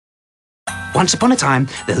Once upon a time,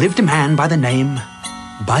 there lived a man by the name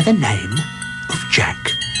of Jack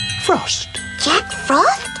Frost. Jack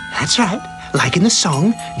Frost? That's right. Like in the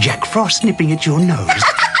song, Jack Frost nipping at your nose.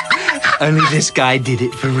 Only this guy did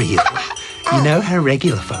it for real. You know how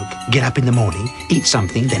regular folk get up in the morning, eat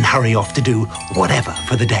something, then hurry off to do whatever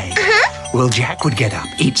for the day? Well, Jack would get up,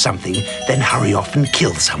 eat something, then hurry off and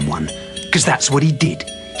kill someone. Because that's what he did.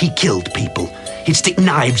 He killed people. He'd stick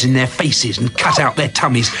knives in their faces and cut out their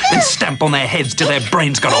tummies, then stamp on their heads till their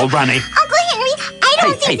brains got all runny. Uncle Henry, I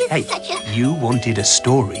don't think this is such a... You wanted a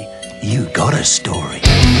story. You got a story.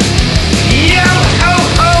 Yo ho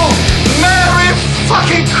ho! Merry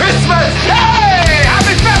fucking Christmas! Hey!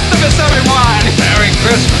 Happy Festivus, everyone! Merry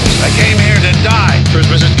Christmas! I came here to die.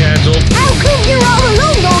 Christmas is canceled. How come you're all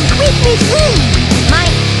alone on Christmas Eve? My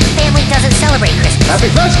family doesn't celebrate Christmas. Happy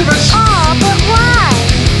Festivus! Aw, but why?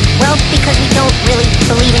 Well, because we don't really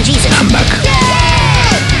believe in Jesus. Humbug. Yeah!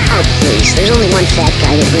 Oh, please. There's only one fat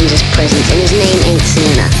guy that brings us presents, and his name ain't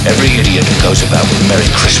Santa. Every idiot who goes about with Merry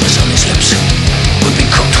Christmas on his lips would be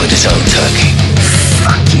cooked with his own turkey.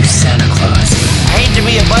 Fuck you, Santa Claus. I hate to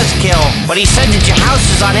be a buzzkill, but he said that your house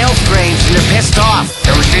is on elf graves and they're pissed off.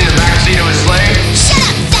 Ever seen the backseat of a slave? Shut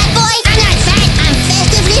up, fat boy! I'm not fat, I'm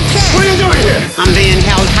festively plump. What are you doing here? I'm being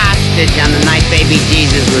held hostage on the night baby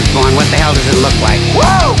Jesus was born. What the hell does it look like?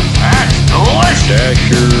 Whoa! That's delicious!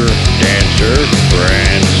 Dasher, Dancer,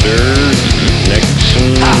 Prancer,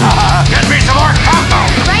 Nixon. Get me some more cocoa!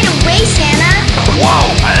 Right away, Santa.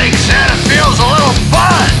 Whoa! I think Santa feels a little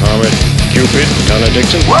fun! Comet, Cupid, Donna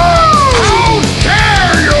Dixon. Whoa! How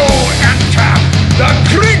dare you enter the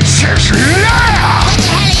creature's lair! What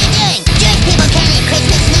the hell are you doing? Jewish people can't eat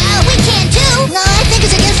Christmas now. We can too. No, I think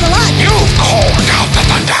it's against the law. You've called out the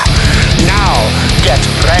thunder. Now, get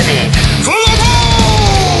ready for the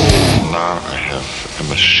boom! Now I have a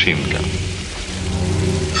machine gun.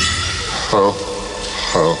 Ho,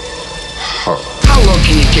 ho, ho. How low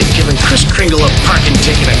can you get giving Kris Kringle a parking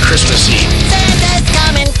ticket on Christmas Eve? Santa's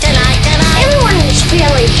coming tonight. Everyone in this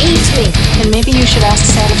family hates me. Then maybe you should ask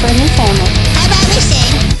Santa for a new family. How about we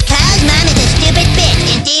sing? Kyle's mom is a stupid bitch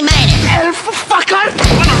in D minor. Elf fucker!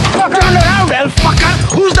 Turn around, elf fucker!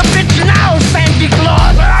 Who's the bitch now, Santa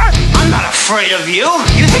Claus? I'm not afraid of you.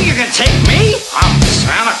 You think you can take me? I'm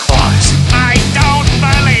Santa Claus. I don't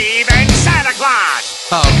believe in Santa Claus!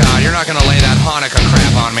 Oh, God, you're not gonna lay that Hanukkah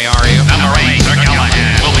crap on me, are you? Number 8, Sir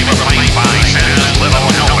Callahan, will be replaced by Santa's little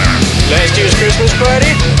helper. Last year's Christmas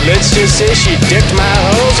party, let's just say she decked my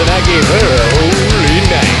halls and I gave her a holy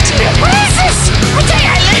night. What is this? I tell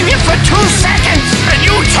you, I leave you for 2 seconds, and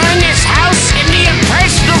you turn this house into your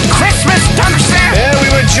personal Christmas dumpster. Yeah,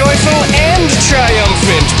 we were joyful and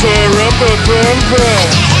triumphant. What Purr-up-a-pum-pum.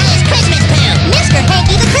 the hell is Christmas poo? Mr.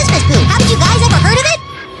 Hanky the Christmas poo. Haven't you guys ever heard of it?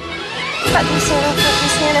 Fuck me, Santa, fuck me,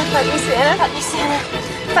 Santa, fuck me, Santa, fuck me, Santa.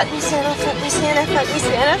 Fuck me, Santa, fuck me, Santa, fuck me,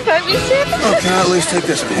 Santa, fuck me, Santa. Oh, can I at least take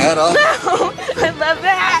this hat off? No, I love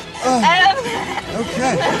that. I love that.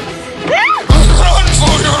 Okay. Run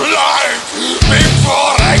for your life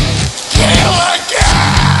before I kill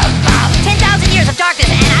again! 10,000 years of darkness,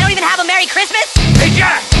 and I don't even have a Merry Christmas? Hey,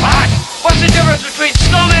 Jack! What? What's the difference between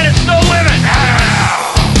snowmen and snow women?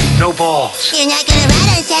 No balls. You're not gonna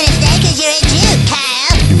ride on Santa's day because you're a Jew,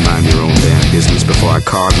 Kyle. You mind your own damn business before I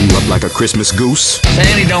carve you up like a Christmas goose?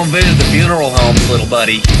 Sandy don't visit the funeral homes, little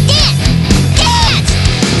buddy. Dance! Dance!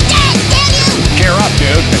 Dance, damn you! Cheer up,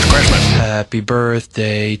 dude. It's Christmas. Happy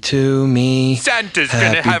birthday to me. Santa's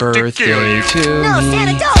gonna Happy have to birthday kill you. to No, me.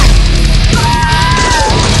 Santa, don't!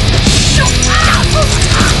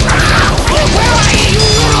 Where are you, you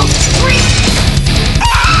little freak?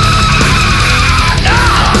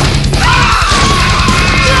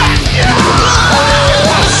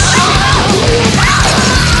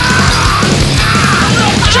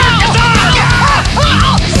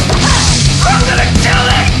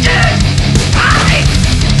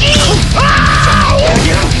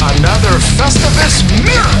 Another Festivus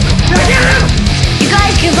miracle! You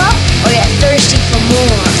guys give up, or you're thirsty for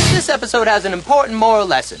more? This episode has an important moral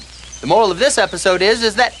lesson. The moral of this episode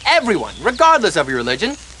is that everyone, regardless of your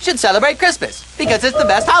religion, should celebrate Christmas because it's the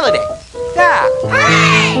best holiday. Yeah.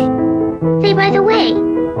 Say, by the way,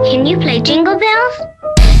 can you play Jingle Bells?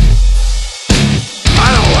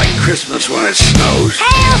 I don't like Christmas when it snows.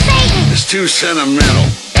 Hail Satan! It's too sentimental.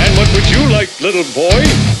 And what would you like, little boy?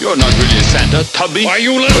 You're not really a Santa, Tubby. Why,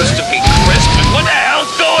 you little... Supposed to be Christmas. What the hell's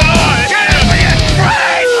going on? Get out of here!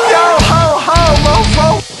 Right! Yo ho ho,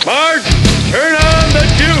 mofo! Marge, turn on the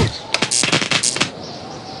juice.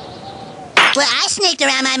 Well, I sneaked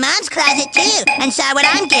around my mom's closet too and saw what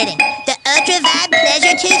I'm getting. The Ultra Vibe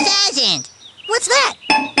Pleasure 2000. What's that?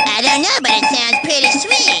 I don't know, but it sounds pretty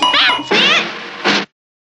sweet.